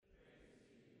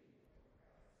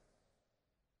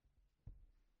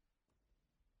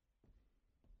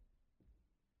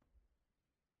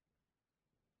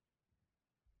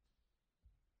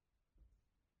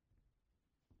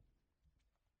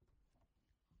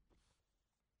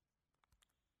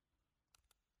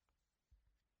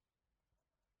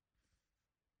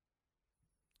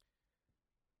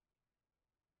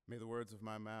May the words of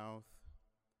my mouth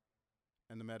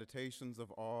and the meditations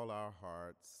of all our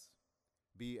hearts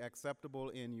be acceptable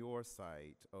in your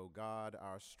sight, O God,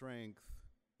 our strength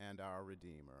and our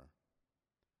Redeemer.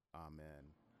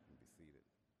 Amen. Be seated.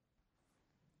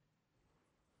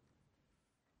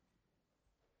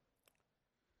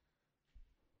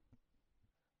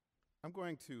 I'm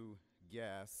going to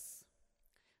guess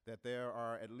that there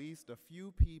are at least a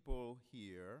few people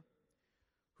here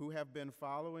who have been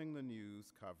following the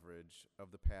news coverage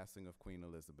of the passing of Queen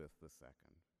Elizabeth II.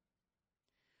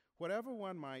 Whatever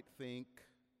one might think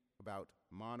about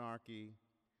monarchy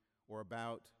or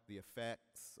about the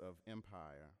effects of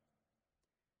empire,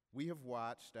 we have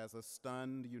watched as a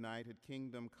stunned United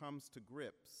Kingdom comes to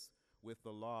grips with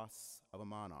the loss of a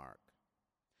monarch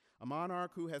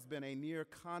who has been a near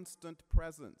constant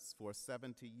presence for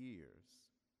 70 years,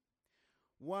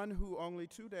 one who only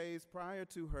 2 days prior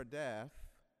to her death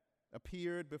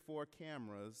appeared before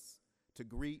cameras to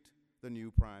greet the new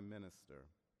prime minister.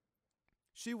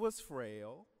 She was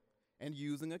frail and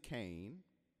using a cane,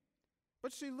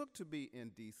 but she looked to be in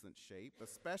decent shape,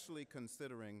 especially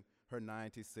considering her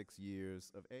 96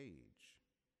 years of age.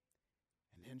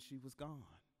 And then she was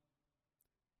gone,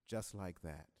 just like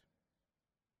that,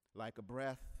 like a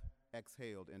breath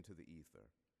exhaled into the ether.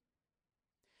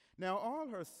 Now, all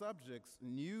her subjects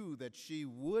knew that she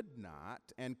would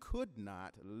not and could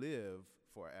not live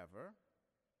forever.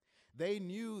 They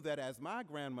knew that, as my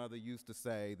grandmother used to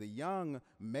say, the young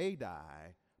may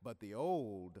die, but the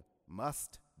old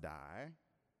must die.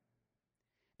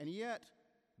 And yet,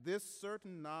 this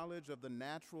certain knowledge of the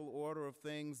natural order of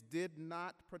things did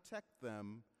not protect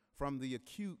them from the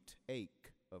acute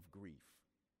ache of grief.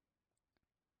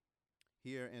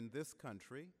 Here in this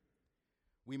country,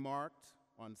 we marked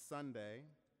on Sunday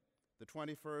the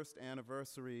 21st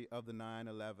anniversary of the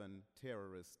 9/11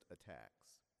 terrorist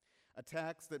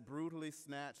attacks that brutally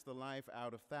snatched the life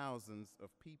out of thousands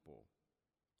of people.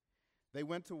 They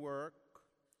went to work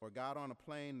or got on a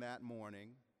plane that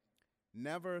morning,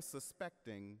 never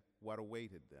suspecting what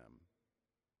awaited them.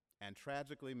 And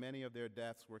tragically, many of their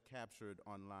deaths were captured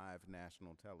on live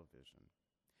national television.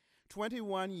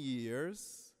 21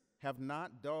 years have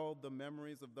not dulled the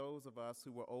memories of those of us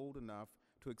who were old enough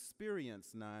to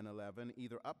experience 9/11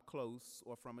 either up close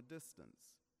or from a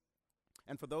distance.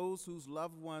 And for those whose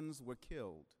loved ones were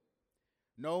killed,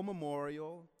 no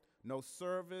memorial, no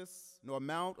service, no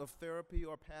amount of therapy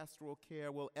or pastoral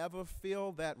care will ever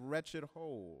fill that wretched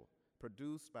hole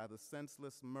produced by the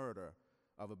senseless murder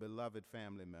of a beloved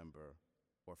family member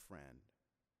or friend.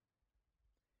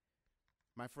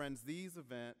 My friends, these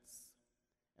events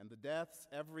and the deaths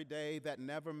every day that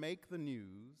never make the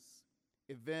news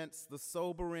evince the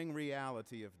sobering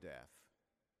reality of death.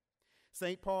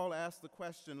 St. Paul asked the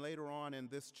question later on in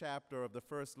this chapter of the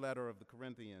first letter of the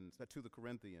Corinthians, to the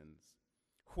Corinthians,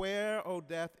 "Where, O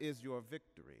death, is your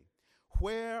victory?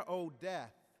 Where, O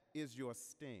death, is your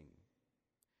sting?"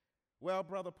 Well,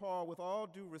 Brother Paul, with all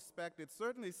due respect, it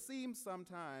certainly seems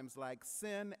sometimes like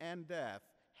sin and death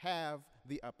have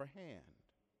the upper hand.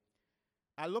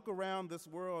 I look around this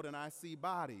world and I see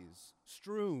bodies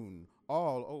strewn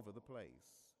all over the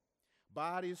place.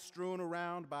 Bodies strewn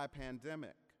around by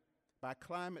pandemic, by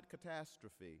climate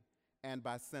catastrophe, and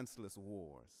by senseless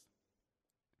wars.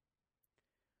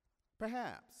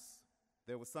 Perhaps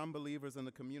there were some believers in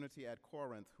the community at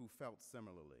Corinth who felt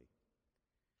similarly.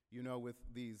 You know,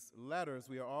 with these letters,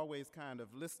 we are always kind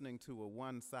of listening to a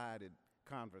one-sided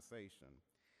conversation.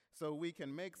 So we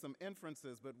can make some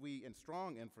inferences, and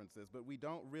strong inferences, but we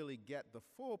don't really get the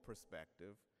full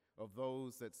perspective of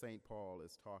those that St. Paul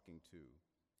is talking to.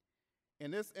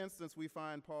 In this instance, we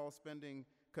find Paul spending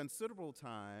considerable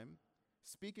time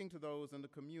speaking to those in the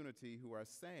community who are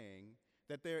saying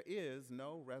that there is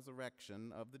no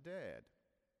resurrection of the dead.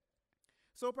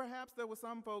 So perhaps there were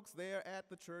some folks there at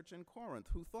the church in Corinth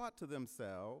who thought to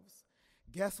themselves,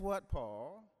 "Guess what,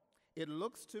 Paul? It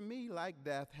looks to me like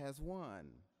death has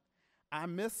won. I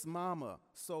miss Mama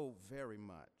so very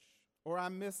much, or I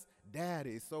miss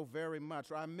Daddy so very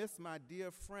much, or I miss my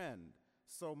dear friend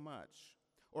so much,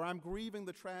 or I'm grieving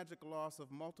the tragic loss of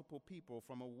multiple people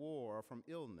from a war or from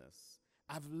illness.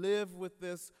 I've lived with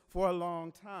this for a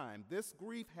long time. This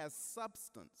grief has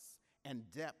substance and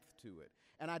depth to it,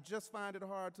 and I just find it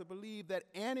hard to believe that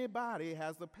anybody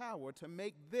has the power to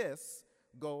make this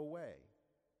go away.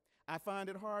 I find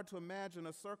it hard to imagine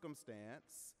a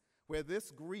circumstance where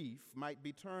this grief might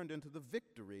be turned into the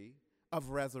victory of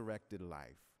resurrected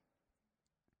life."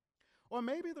 Or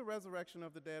maybe the resurrection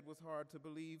of the dead was hard to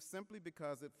believe simply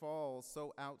because it falls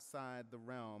so outside the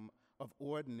realm of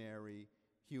ordinary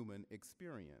human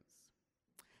experience.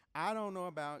 I don't know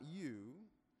about you,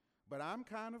 But I'm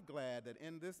kind of glad that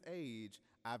in this age,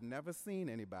 I've never seen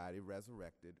anybody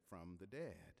resurrected from the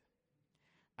dead.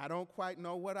 I don't quite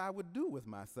know what I would do with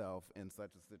myself in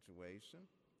such a situation.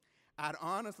 I'd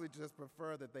honestly just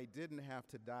prefer that they didn't have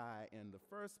to die in the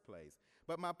first place.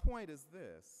 But my point is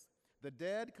this: the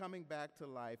dead coming back to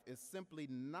life is simply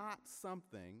not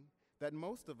something that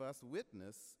most of us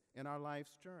witness in our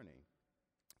life's journey.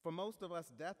 For most of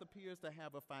us, death appears to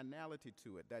have a finality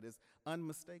to it that is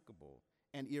unmistakable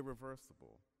and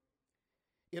irreversible.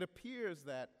 It appears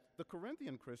that the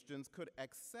Corinthian Christians could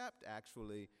accept,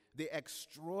 actually, the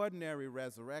extraordinary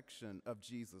resurrection of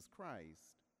Jesus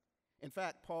Christ. In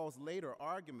fact, Paul's later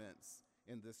arguments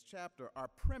in this chapter are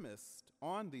premised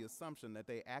on the assumption that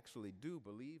they actually do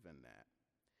believe in that.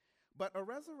 But a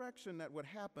resurrection that would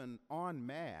happen en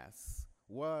masse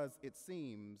was, it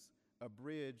seems, a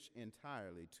bridge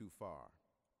entirely too far.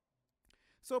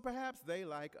 So perhaps they,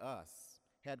 like us,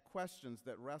 had questions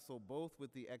that wrestle both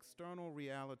with the external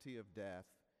reality of death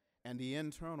and the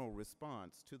internal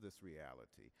response to this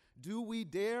reality. Do we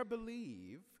dare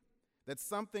believe that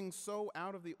something so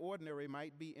out of the ordinary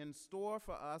might be in store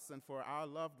for us and for our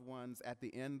loved ones at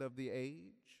the end of the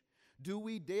age? Do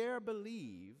we dare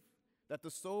believe that the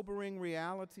sobering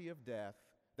reality of death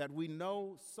that we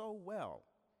know so well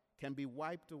can be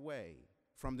wiped away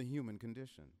from the human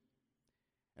condition?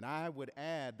 And I would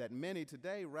add that many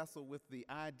today wrestle with the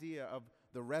idea of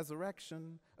the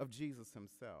resurrection of Jesus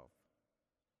himself.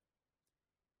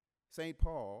 St.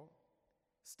 Paul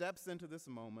steps into this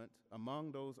moment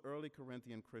among those early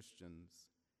Corinthian Christians,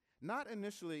 not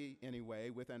initially,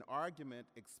 anyway, with an argument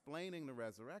explaining the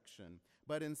resurrection,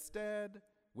 but instead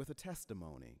with a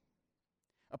testimony,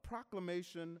 a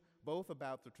proclamation both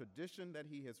about the tradition that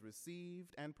he has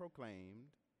received and proclaimed,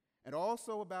 and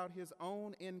also about his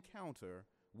own encounter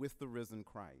with the risen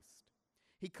Christ.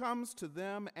 He comes to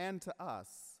them and to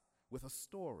us with a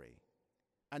story,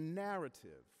 a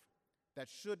narrative that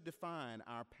should define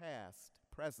our past,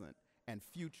 present, and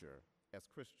future as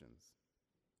Christians.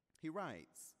 He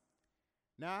writes,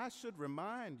 "Now I should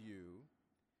remind you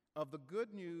of the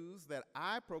good news that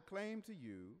I proclaimed to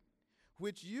you,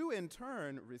 which you in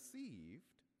turn received,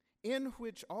 in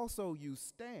which also you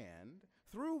stand,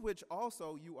 through which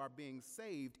also you are being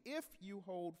saved, if you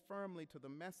hold firmly to the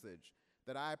message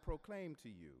that I proclaimed to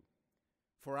you.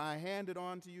 For I handed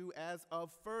on to you as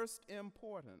of first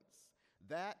importance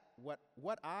that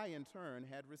what I in turn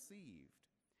had received,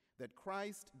 that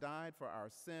Christ died for our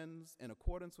sins in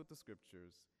accordance with the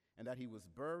Scriptures, and that he was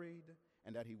buried,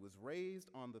 and that he was raised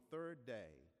on the third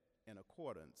day in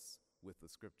accordance with the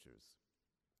Scriptures."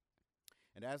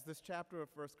 And as this chapter of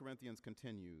 1 Corinthians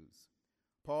continues,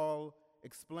 Paul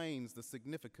explains the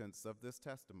significance of this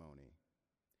testimony.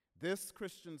 This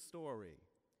Christian story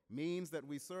means that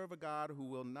we serve a God who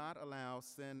will not allow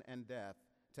sin and death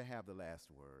to have the last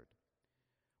word.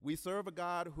 We serve a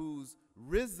God whose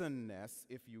risenness,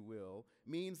 if you will,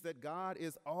 means that God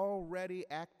is already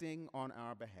acting on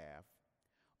our behalf,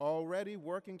 already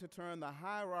working to turn the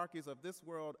hierarchies of this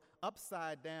world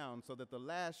upside down so that the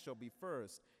last shall be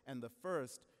first and the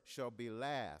first shall be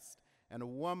last. And a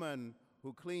woman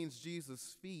who cleans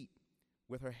Jesus' feet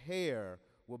with her hair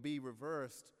will be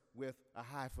reversed with a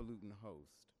highfalutin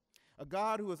host. A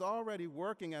God who is already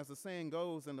working, as the saying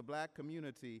goes in the black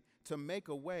community, to make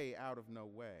a way out of no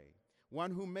way.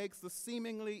 One who makes the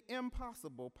seemingly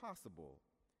impossible possible,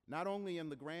 not only in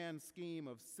the grand scheme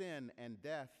of sin and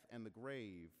death and the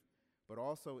grave, but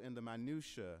also in the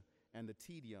minutia and the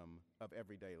tedium of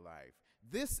everyday life.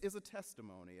 This is a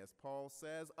testimony, as Paul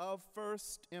says, of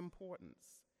first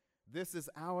importance. This is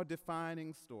our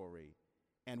defining story,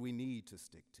 and we need to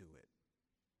stick to it.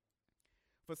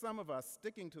 For some of us,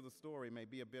 sticking to the story may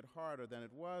be a bit harder than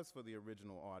it was for the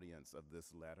original audience of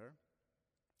this letter.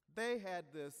 They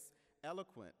had this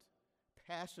eloquent,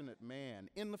 passionate man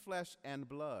in the flesh and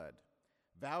blood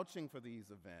vouching for these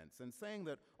events and saying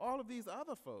that all of these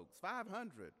other folks,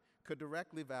 500, could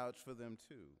directly vouch for them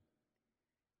too.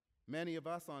 Many of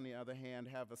us, on the other hand,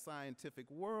 have a scientific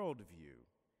worldview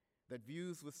that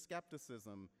views with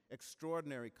skepticism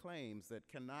extraordinary claims that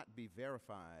cannot be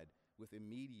verified with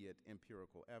immediate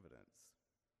empirical evidence.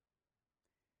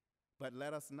 But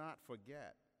let us not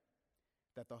forget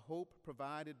that the hope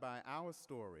provided by our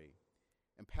story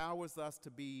empowers us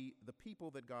to be the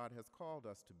people that God has called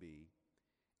us to be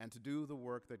and to do the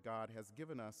work that God has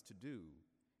given us to do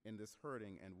in this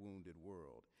hurting and wounded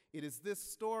world. It is this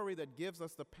story that gives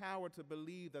us the power to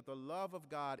believe that the love of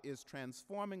God is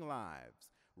transforming lives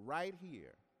right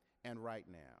here and right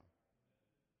now.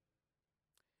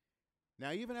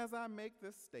 Now, even as I make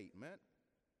this statement,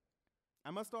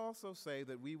 I must also say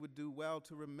that we would do well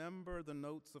to remember the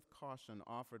notes of caution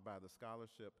offered by the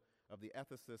scholarship of the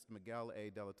ethicist Miguel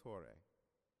A. de la Torre.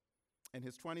 In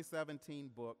his 2017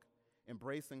 book,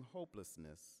 Embracing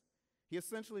Hopelessness, he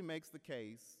essentially makes the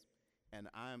case, and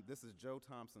this is Joe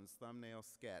Thompson's thumbnail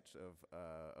sketch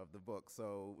of the book,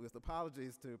 so with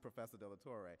apologies to Professor de la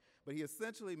Torre, but he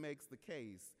essentially makes the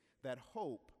case that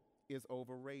hope is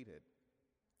overrated.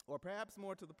 Or perhaps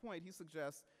more to the point, he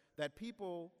suggests that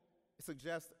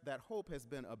hope has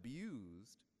been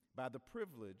abused by the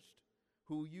privileged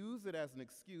who use it as an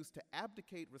excuse to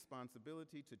abdicate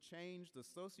responsibility to change the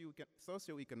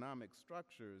socioeconomic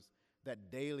structures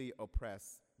that daily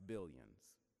oppress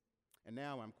billions. And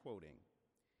now I'm quoting.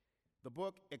 The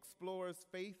book explores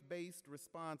faith-based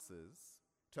responses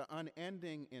to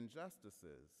unending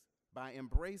injustices by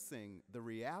embracing the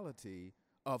reality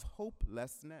of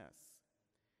hopelessness.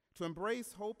 To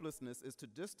embrace hopelessness is to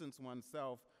distance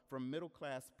oneself from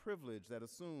middle-class privilege that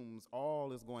assumes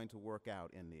all is going to work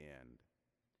out in the end.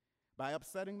 By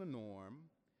upsetting the norm,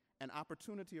 an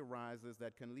opportunity arises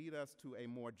that can lead us to a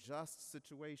more just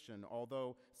situation,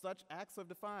 although such acts of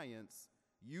defiance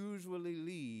usually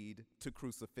lead to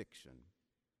crucifixion.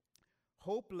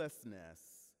 Hopelessness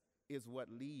is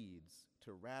what leads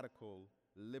to radical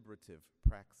liberative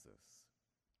praxis.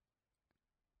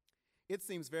 It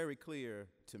seems very clear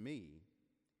to me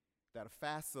that a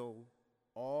facile,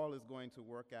 all is going to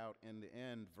work out in the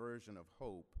end version of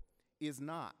hope is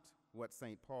not what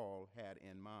St. Paul had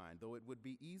in mind, though it would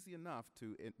be easy enough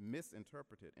to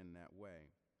misinterpret it in that way.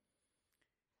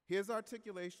 His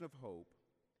articulation of hope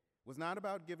was not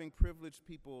about giving privileged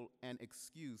people an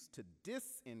excuse to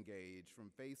disengage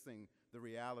from facing the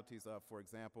realities of, for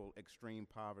example, extreme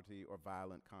poverty or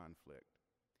violent conflict.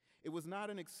 It was not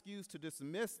an excuse to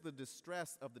dismiss the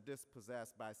distress of the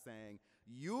dispossessed by saying,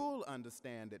 you'll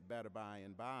understand it better by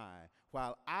and by,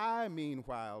 while I,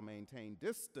 meanwhile, maintain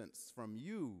distance from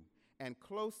you and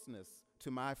closeness to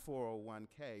my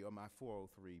 401k or my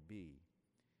 403b.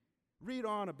 Read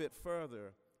on a bit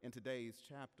further in today's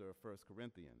chapter of 1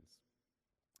 Corinthians.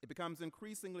 It becomes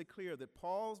increasingly clear that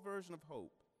Paul's version of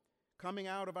hope, coming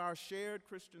out of our shared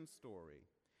Christian story,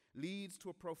 leads to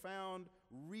a profound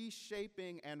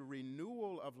reshaping and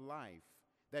renewal of life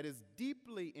that is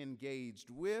deeply engaged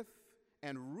with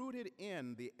and rooted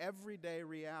in the everyday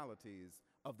realities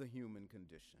of the human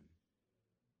condition.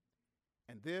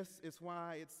 And this is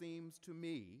why it seems to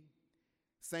me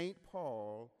St.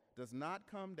 Paul does not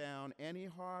come down any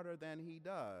harder than he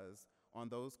does on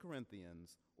those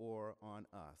Corinthians or on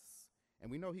us. And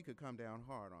we know he could come down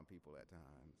hard on people at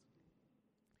times.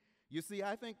 You see,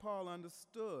 I think Paul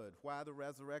understood why the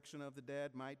resurrection of the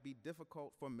dead might be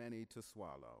difficult for many to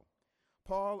swallow.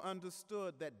 Paul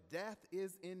understood that death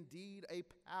is indeed a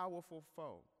powerful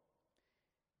foe.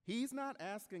 He's not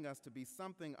asking us to be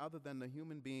something other than the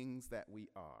human beings that we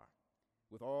are,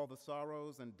 with all the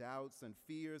sorrows and doubts and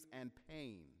fears and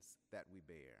pains that we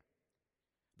bear.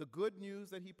 The good news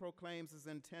that he proclaims is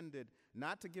intended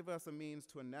not to give us a means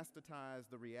to anesthetize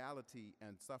the reality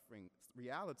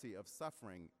of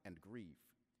suffering and grief,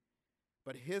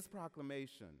 but his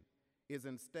proclamation is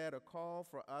instead a call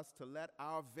for us to let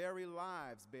our very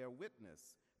lives bear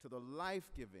witness to the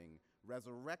life-giving,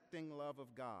 resurrecting love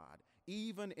of God,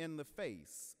 even in the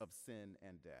face of sin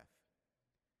and death.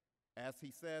 As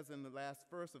he says in the last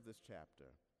verse of this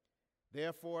chapter,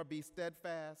 therefore be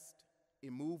steadfast,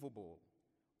 immovable,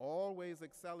 always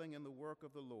excelling in the work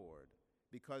of the Lord,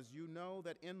 because you know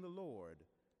that in the Lord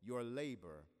your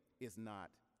labor is not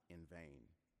in vain.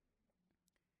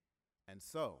 And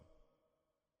so,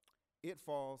 it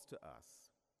falls to us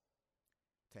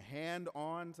to hand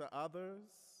on to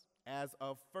others as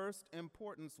of first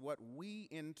importance what we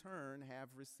in turn have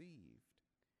received.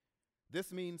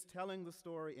 This means telling the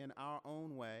story in our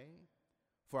own way,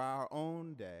 for our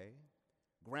own day,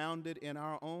 grounded in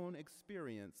our own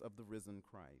experience of the risen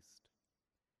Christ.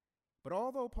 But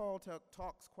although Paul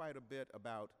talks quite a bit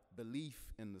about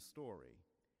belief in the story,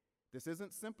 this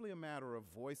isn't simply a matter of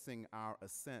voicing our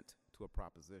assent to a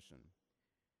proposition.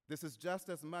 This is just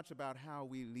as much about how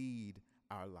we lead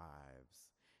our lives.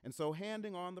 And so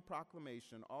handing on the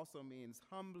proclamation also means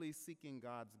humbly seeking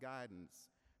God's guidance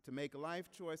to make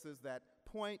life choices that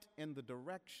point in the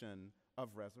direction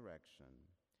of resurrection,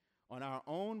 on our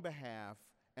own behalf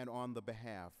and on the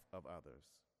behalf of others.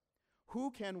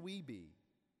 Who can we be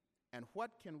and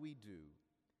what can we do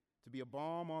to be a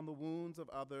balm on the wounds of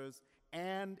others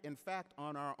and, in fact,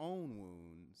 on our own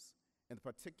wounds in the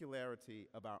particularity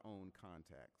of our own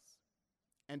context?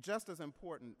 And just as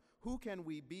important, who can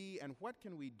we be and what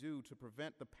can we do to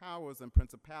prevent the powers and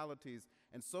principalities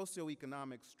and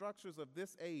socioeconomic structures of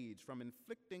this age from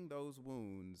inflicting those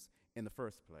wounds in the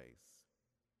first place?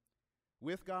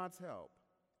 With God's help,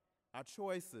 our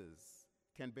choices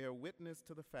can bear witness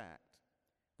to the fact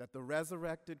that the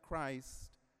resurrected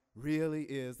Christ really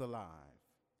is alive,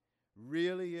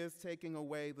 really is taking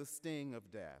away the sting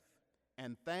of death,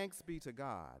 and thanks be to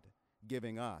God,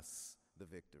 giving us the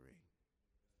victory.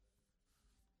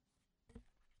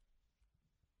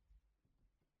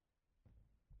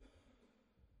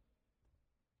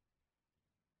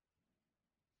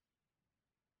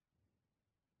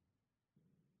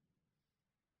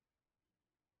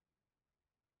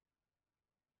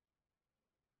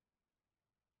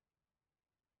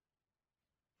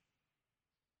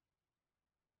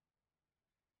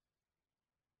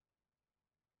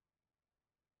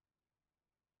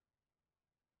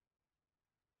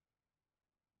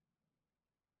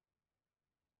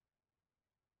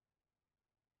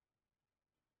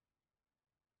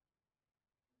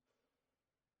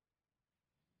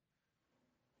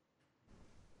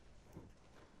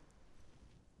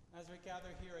 As we gather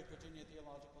here at Virginia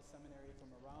Theological Seminary from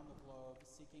around the globe,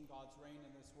 seeking God's reign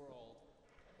in this world,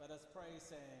 let us pray,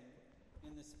 saying,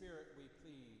 "In the Spirit we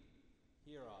plead,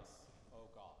 hear us, O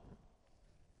God."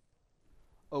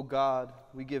 O God,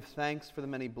 we give thanks for the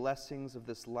many blessings of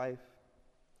this life,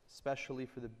 especially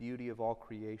for the beauty of all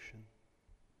creation.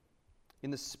 In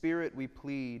the Spirit we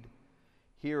plead,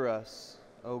 hear us,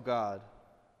 O God.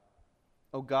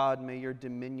 O God, may your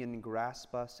dominion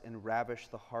grasp us and ravish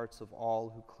the hearts of all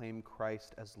who claim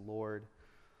Christ as Lord,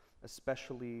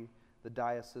 especially the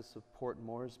Diocese of Port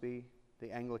Moresby,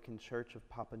 the Anglican Church of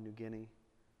Papua New Guinea,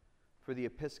 for the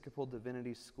Episcopal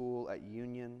Divinity School at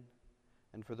Union,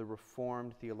 and for the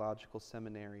Reformed Theological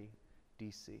Seminary,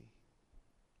 D.C.